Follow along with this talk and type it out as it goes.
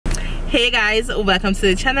Hey guys, welcome to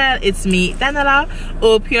the channel. It's me, Daniela.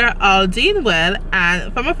 Hope you're all doing well,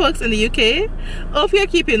 and for my folks in the UK, hope you're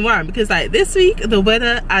keeping warm, because like this week the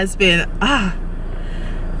weather has been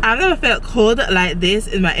I've never felt cold like this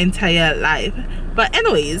in my entire life. But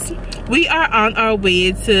anyways, we are on our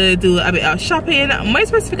way to do a bit of shopping, more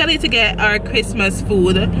specifically to get our Christmas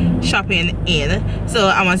food shopping in. So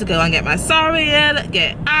I want to go and get my cereal,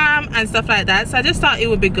 get and stuff like that. So I just thought it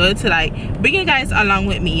would be good to like bring you guys along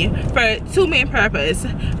with me for two main purposes: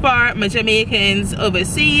 for my Jamaicans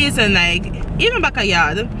overseas and like even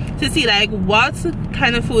backyard, to see like what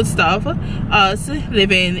kind of food stuff us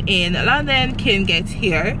living in London can get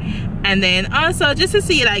here. And then also just to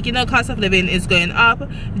see, like, you know, cost of living is going up,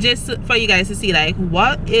 just for you guys to see like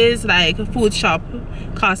what is like food shop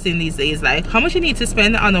costing these days, like how much you need to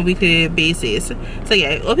spend on a weekly basis. So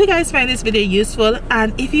yeah, hope you guys find this video useful,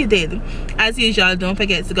 and if you did, as usual, don't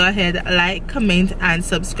forget to go ahead, like, comment and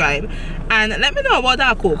subscribe, and let me know what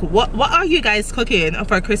I cook. What are you guys cooking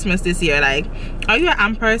for Christmas this year? Like, are you an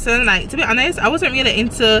ham person? Like, to be honest, I wasn't really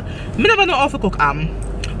into, me never know how to cook ham.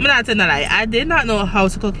 I'm not telling a lie, I did not know how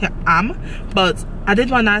to cook ham, but I did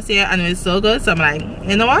one last year and it was so good. So I'm like,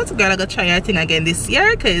 you know what, girl, I gotta try your thing again this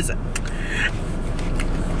year, because I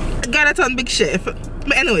gotta turn big chef.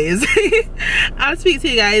 But anyways, I'll speak to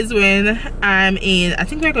you guys when I'm in, I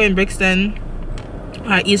think we're going Brixton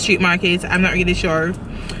or East Street Market, I'm not really sure.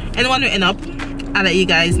 And when we end up, I'll let you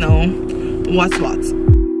guys know what's what.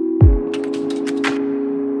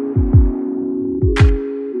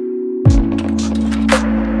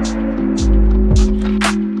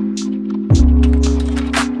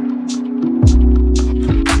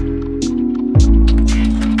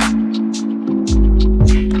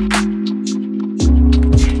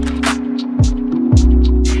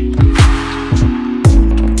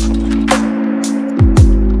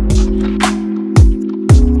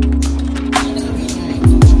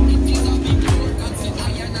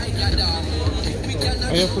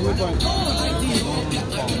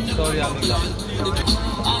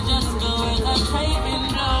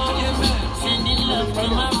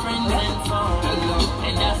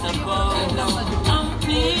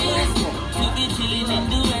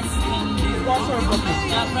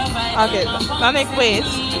 Okay, that make ways.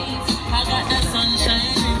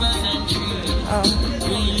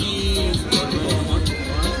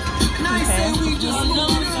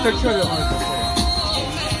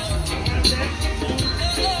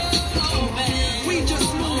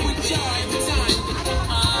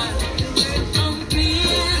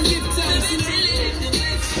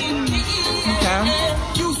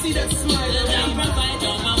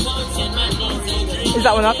 Is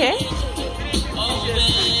that one okay?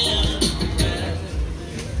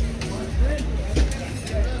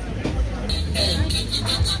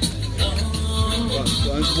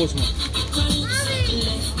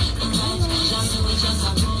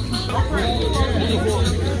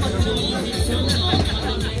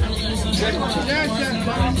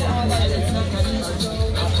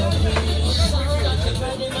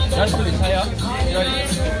 That's really higher.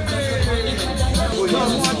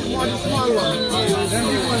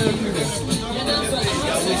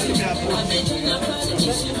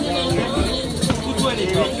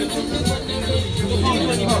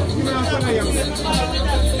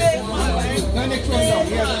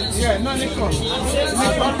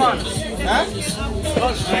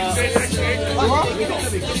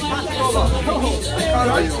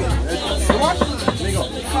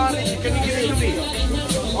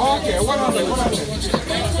 Okay, 100.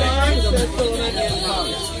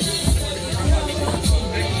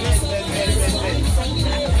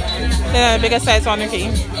 Yeah, bigger size one, okay.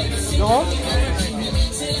 No?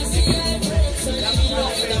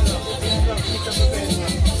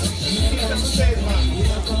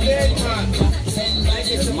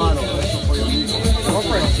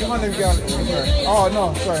 Oh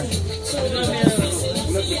no, sorry.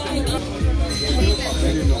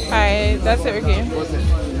 Alright, that's it, okay.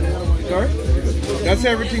 Sorry? That's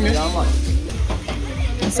everything then?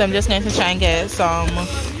 So I'm just going to try and get some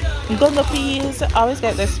Gunga peas. I always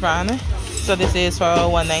get this brand. So this is for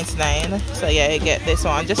 $1.99. So yeah, I get this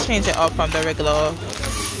one. Just change it up from the regular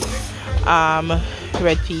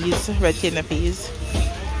red kidney peas.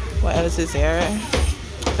 What else is there?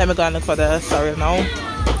 Let me go and look for the cereal now.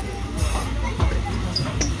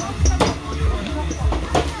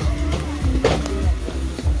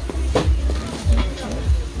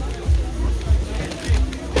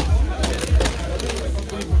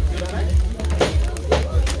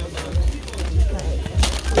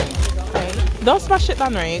 Don't smash it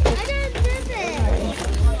down, right? I didn't flip it.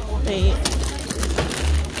 Wait.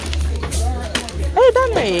 Hey, you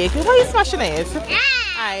done, Rick? Why are you smashing it?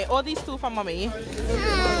 Alright, all these two for mommy.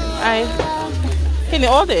 Alright. Can you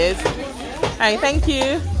all this? Alright, thank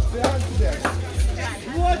you.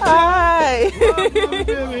 Hi.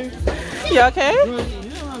 You okay?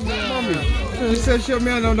 Mommy. She said she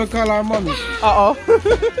may not call her mommy. Uh-oh.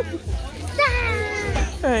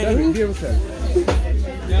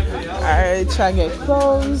 Alright, try and get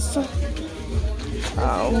clothes.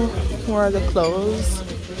 Oh, where are the clothes?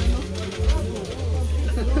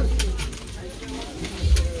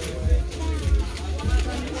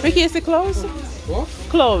 Ricky, is the clothes? What?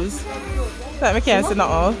 Clothes. That we can't say not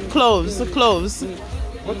all. Clothes.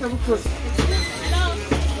 Whatever clothes.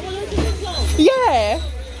 Yeah.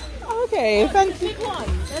 Okay, thank you. Big one.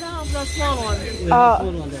 They don't have the small one.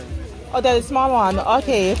 Oh, that is small one.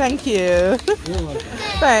 Okay, thank you.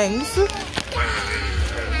 Thanks.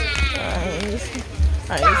 Nice.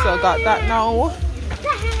 Alright, so I got that now.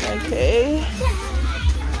 Okay.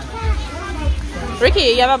 Ricky,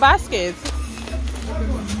 you have a basket?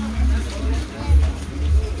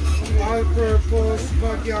 All-purpose,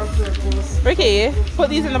 baggy all-purpose. Ricky, put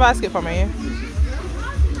these in the basket for me.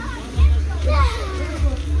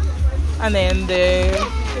 And then the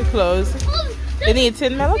clothes. You need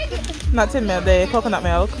tin milk? Not tin milk, the coconut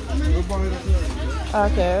milk.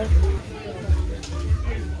 Okay.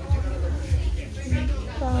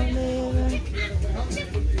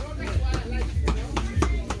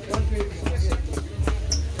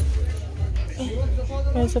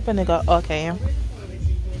 Where's the vinegar? Okay.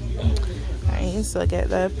 Alright, so get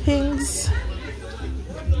the pinks.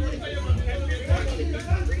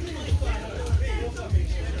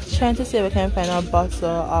 Trying to see if we can find a bottle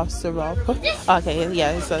of syrup. Okay,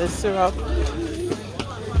 yeah, so the syrup.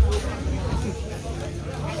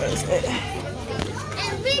 Where's it?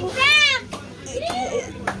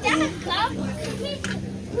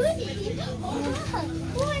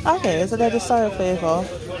 Okay, so they're the sour flavor.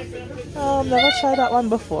 Never tried that one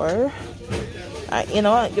before. Alright, you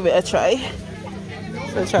know what? Give it a try.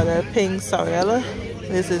 So try the pink sorrel.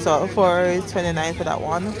 This is $4.29 for that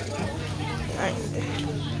one. Alright.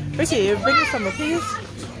 Ricky, bring me some, please.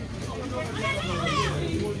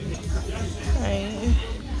 Alright.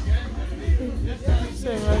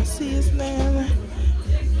 So seasoning.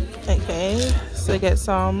 Okay, so get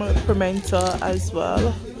some pimento as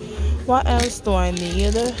well. What else do I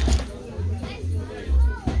need?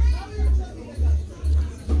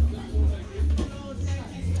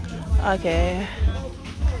 Okay,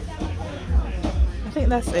 I think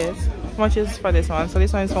that's it. How much is for this one? So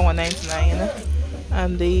this one is for $1.99,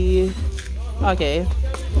 and the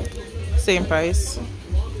same price.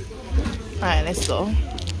 Alright, let's go.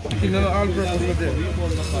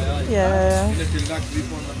 Yeah.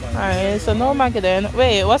 Alright, so no macadam.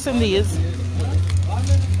 Wait, what's in these?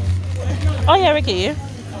 Oh yeah, Ricky,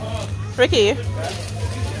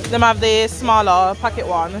 them have the smaller packet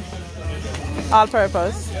one, all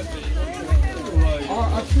purpose.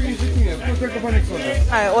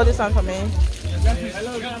 Alright, all this one for me.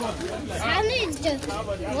 I need to.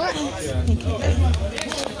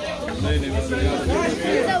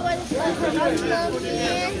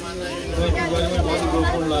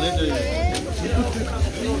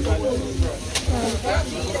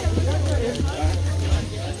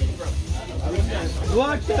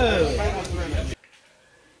 What?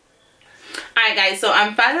 Alright guys, so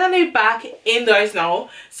I'm finally back indoors now.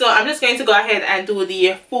 So I'm just going to go ahead and do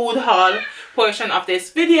the food haul portion of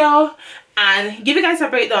this video and give you guys a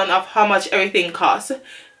breakdown of how much everything costs.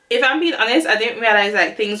 If I'm being honest, I didn't realize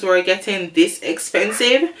like things were getting this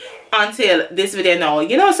expensive until this video now.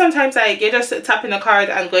 You know, sometimes like you're just tapping a card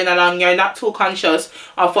and going along, you're not too conscious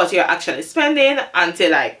of what you're actually spending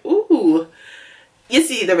until like, ooh, you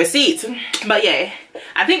see the receipt. But yeah,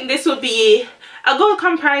 I think this would be a good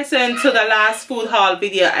comparison to the last food haul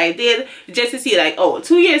video I did, just to see like, oh,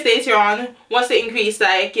 2 years later on, what's the increase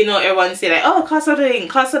like? You know, everyone say like, oh, cost of living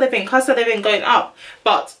going up.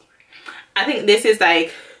 But I think this is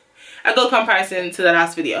like a good comparison to the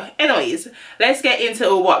last video. Anyways, let's get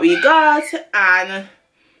into what we got and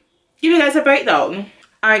give you guys a breakdown.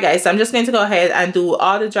 Alright guys, so I'm just going to go ahead and do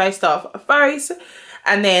all the dry stuff first,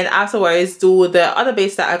 and then afterwards do the other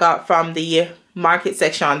base that I got from the market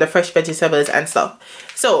section, the fresh vegetables and stuff.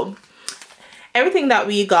 So everything that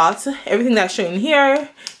we got, everything that's shown here,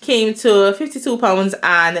 came to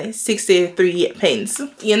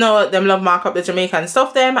 £52.63. You know, them love mark up the Jamaican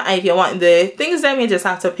stuff them, and if you want the things them, you just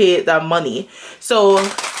have to pay the money. So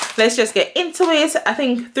let's just get into it. I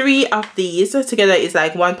think 3 of these together is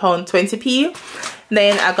like £1.20p.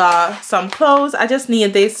 Then I got some clothes. I just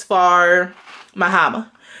need this for my ham.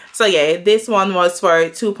 So yeah, this one was for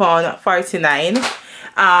 £2.49.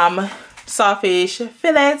 Sawfish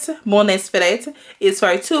fillet, boneless fillet, is for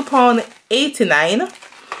 £2.89.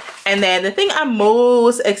 And then the thing I'm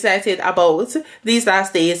most excited about these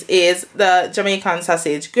last days is the Jamaican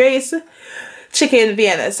sausage grace chicken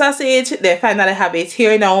Vienna sausage. They finally have it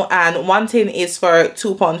here now, and one thing is for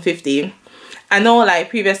 £2.50. I know, like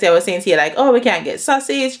previously I was saying to you, like, oh, we can't get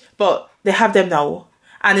sausage, but they have them now,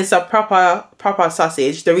 and it's a proper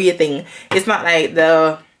sausage, the real thing. It's not like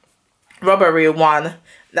the rubbery one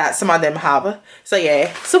that some of them have. So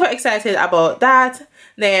yeah, super excited about that.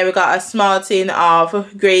 Then we got a small tin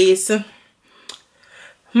of Grace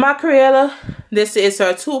mackerel. This is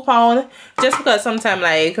for £2, just because sometimes,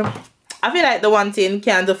 like, I feel like the one tin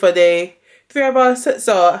can do for the 3 of us,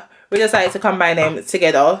 so we decided to combine them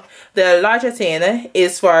together. The larger tin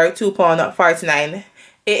is for £2.49.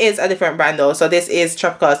 It is a different brand though, so this is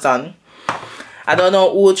Tropical Sun. I don't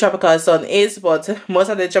know who Tropical Sun is, but most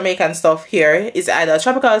of the Jamaican stuff here is either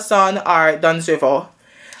Tropical Sun or Dunn's River.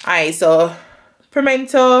 Alright, so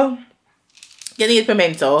pimento, you need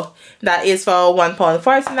pimento. That is for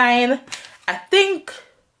 £1.49. I think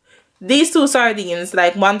these two sardines,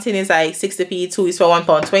 like one tin is like 60p, two is for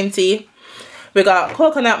 £1.20. We got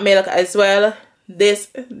coconut milk as well. This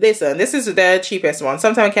is the cheapest one.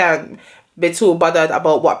 Sometimes I can't be too bothered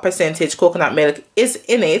about what percentage coconut milk is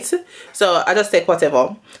in it, so I just take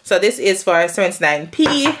whatever. So this is for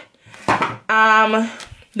 79p.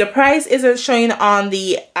 The price isn't showing on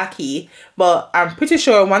the Ackee, but I'm pretty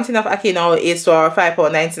sure one tin of Ackee now is for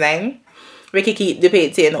 £5.99. We can keep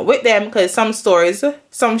debating with them because some stores,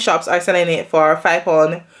 some shops are selling it for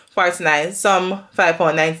 £5.49, some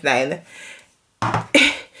 £5.99.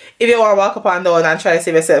 If you want to walk up and down and try to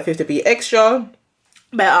save yourself 50p extra,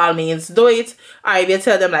 by all means do it. Or if you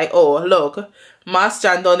tell them like, oh look, Mass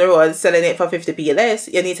John down the road selling it for 50p less,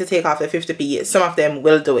 you need to take off the 50p. Some of them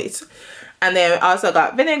will do it. And then we also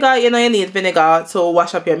got vinegar. You know, you need vinegar to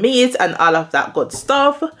wash up your meat and all of that good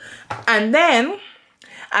stuff. And then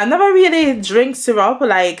I never really drink syrup,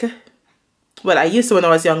 like, well, I used to when I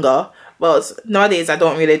was younger, but nowadays I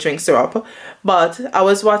don't really drink syrup. But I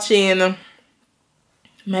was watching,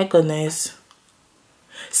 my goodness,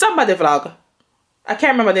 somebody vlog, I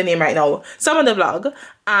can't remember the name right now, somebody vlog,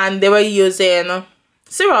 and they were using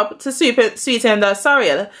syrup to sweeten the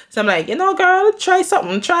cereal. So I'm like, you know, girl, try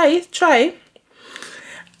something, try.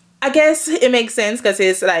 I guess it makes sense because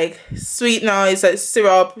it's like sweetener, it's a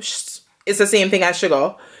syrup, it's the same thing as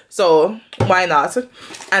sugar, so why not?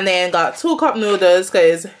 And then got 2 cup noodles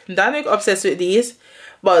because Danick obsessed with these,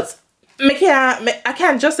 but I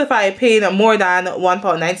can't justify paying more than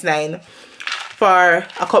 £1.99 for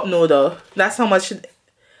a cup noodle. That's how much.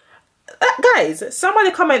 Guys,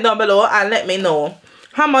 somebody comment down below and let me know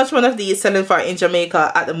how much one of these selling for in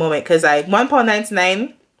Jamaica at the moment, because like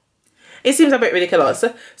 £1.99, it seems a bit ridiculous.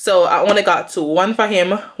 So I only got 2, one for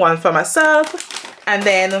him, one for myself, and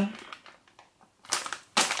then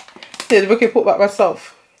did Ricky put back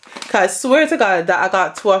myself? Cause swear to God that I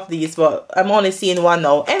got 2 of these, but I'm only seeing 1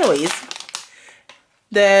 now. Anyways,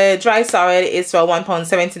 the dry sorrel is for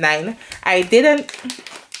 £1.79.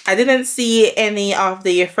 I didn't see any of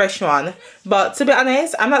the fresh one, but to be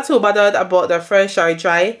honest, I'm not too bothered about the fresh or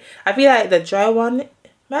dry. I feel like the dry one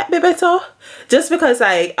might be better, just because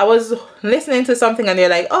like I was listening to something and they're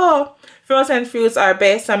like, oh, frozen fruits are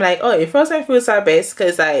best. I'm like, oh, frozen fruits are best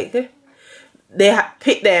because like they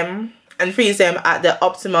pick them and freeze them at the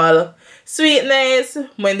optimal sweetness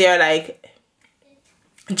when they're like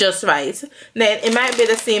just right. Then it might be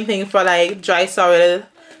the same thing for like dry sorrel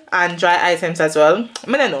and dry items as well.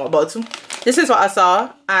 I don't know about it. This is what I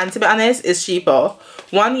saw, and to be honest, it's cheaper.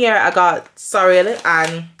 1 year I got sorrel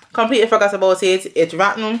and completely forgot about it. It's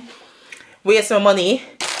rotten, waste my money,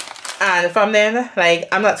 and from then like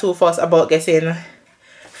I'm not too fussed about getting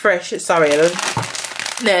fresh sorrel.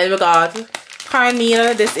 Then we got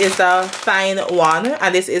cornmeal. This is the fine one,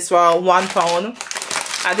 and this is for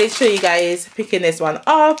 £1. I did show you guys picking this one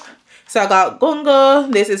up. So I got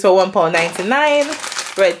gungo. This is for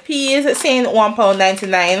 £1.99. Red peas, saying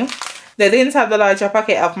 £1.99. They didn't have the larger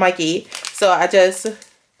packet of Maggi, so I just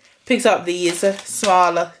picked up these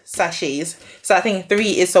small sachets. So I think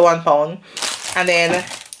 3 is for £1, and then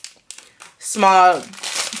small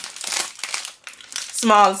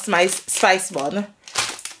spice bun.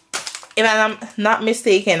 If I'm not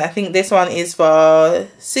mistaken, I think this one is for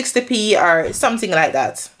 60p or something like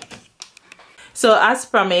that. So as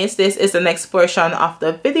promised, this is the next portion of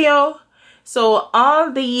the video. So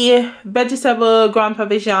all the vegetable ground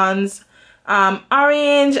provisions,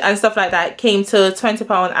 orange and stuff like that came to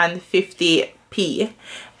 £20 and 50p.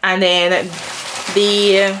 And then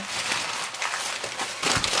the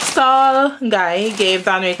stall guy gave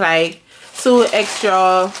Donrick like 2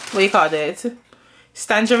 extra, what do you call it,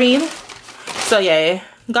 tangerine. So yeah,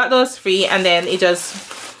 got those free, and then he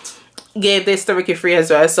just gave this to Ricky free as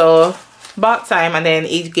well. So bought time, and then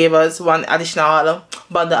he gave us 1 additional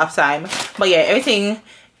bundle of time. But yeah, everything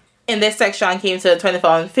in this section came to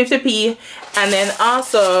 £20.50p. And then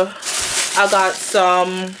also I got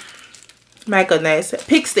some, my goodness,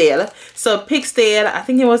 pig's tail. So pig's tail, I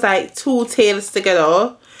think it was like 2 tails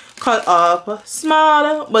together, cut up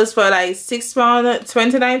small, was for like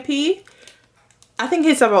 £6.29p. I think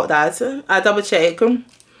it's about that. I double check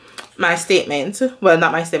my statement, well,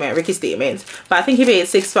 not my statement, Ricky's statement, but I think he paid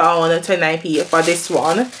 £6.29p for this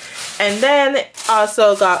one. And then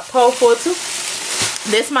also got cow foot.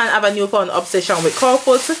 This man have a newfound obsession with cow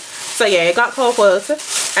foot. So yeah, I got cow foot,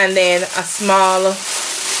 and then a small,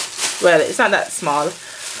 well, it's not that small,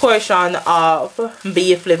 portion of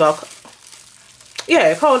beef liver.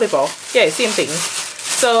 Yeah, cow liver. Yeah, same thing.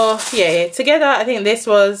 So yeah, together I think this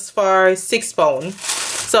was for £6.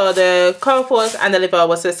 So the cow foot and the liver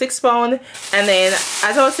was for £6. And then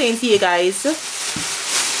as I was saying to you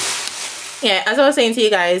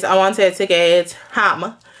guys, I wanted to get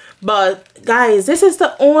ham. But guys, this is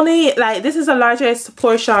the only, like, this is the largest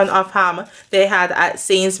portion of ham they had at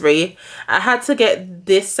Sainsbury. I had to get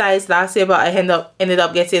this size last year, but I ended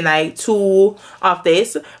up getting like 2 of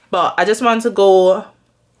this. But I just want to go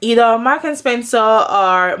either Mark and Spencer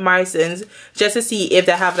or Morrison's just to see if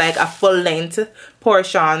they have like a full length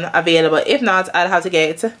portion available. If not, I'll have to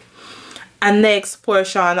get a next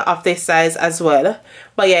portion of this size as well.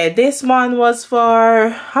 But yeah, this one was for,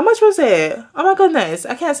 how much was it? Oh my goodness,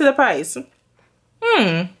 I can't see the price.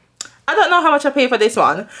 I don't know how much I paid for this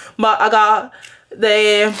one, but I got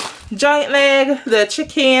the joint leg, the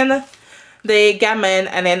chicken, the gammon,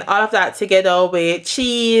 and then all of that together with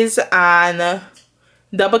cheese and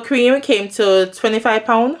double cream came to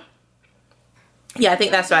 £25. Yeah, I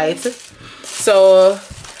think that's right. So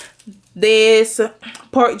this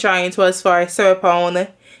pork joint was for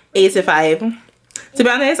 £7.85. To be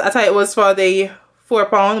honest, I thought it was for the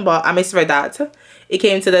 £4, but I misread that. It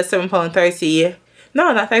came to the £7.30.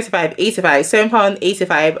 No, not 35, 85.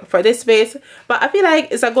 £7.85 for this base. But I feel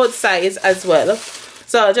like it's a good size as well.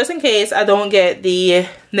 So just in case I don't get the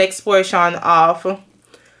next portion of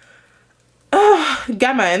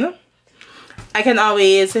gammon, I can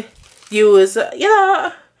always use, you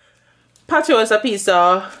know, patros a piece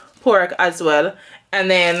of pork as well. And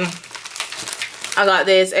then I got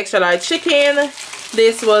this extra large chicken.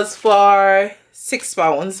 This was for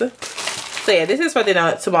 £6. So yeah, this is for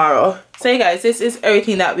dinner tomorrow. So yeah guys, this is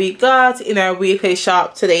everything that we got in our weekly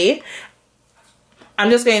shop today. I'm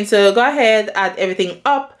just going to go ahead, add everything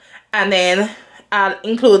up, and then I'll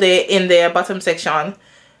include it in the bottom section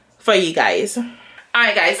for you guys.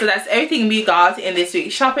 Alright guys, so that's everything we got in this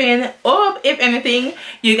week's shopping. Hope, if anything,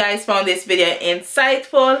 you guys found this video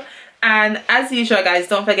insightful. And as usual guys,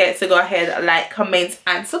 don't forget to go ahead, like, comment,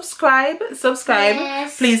 and subscribe.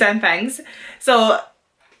 Yes. Please and thanks. So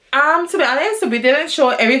to be honest, we didn't show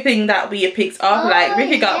everything that we picked up. Like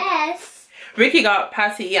Ricky got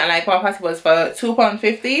patty, and like one patty was for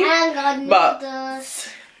 £2.50. But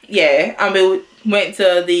yeah, and we went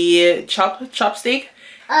to the chopstick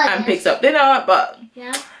and picked up dinner. But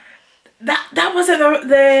yeah, that wasn't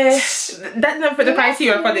that's not for the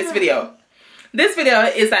criteria for this video. This video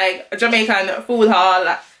is like a Jamaican food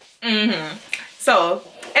haul. So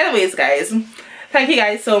anyways guys, thank you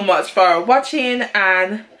guys so much for watching,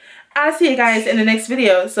 and I'll see you guys in the next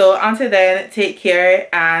video. So until then, take care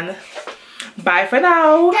and bye for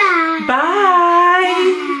now. Bye.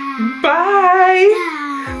 Bye.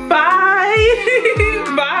 Bye.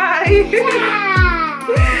 Bye.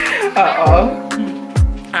 Uh-oh.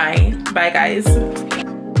 Alright, bye guys.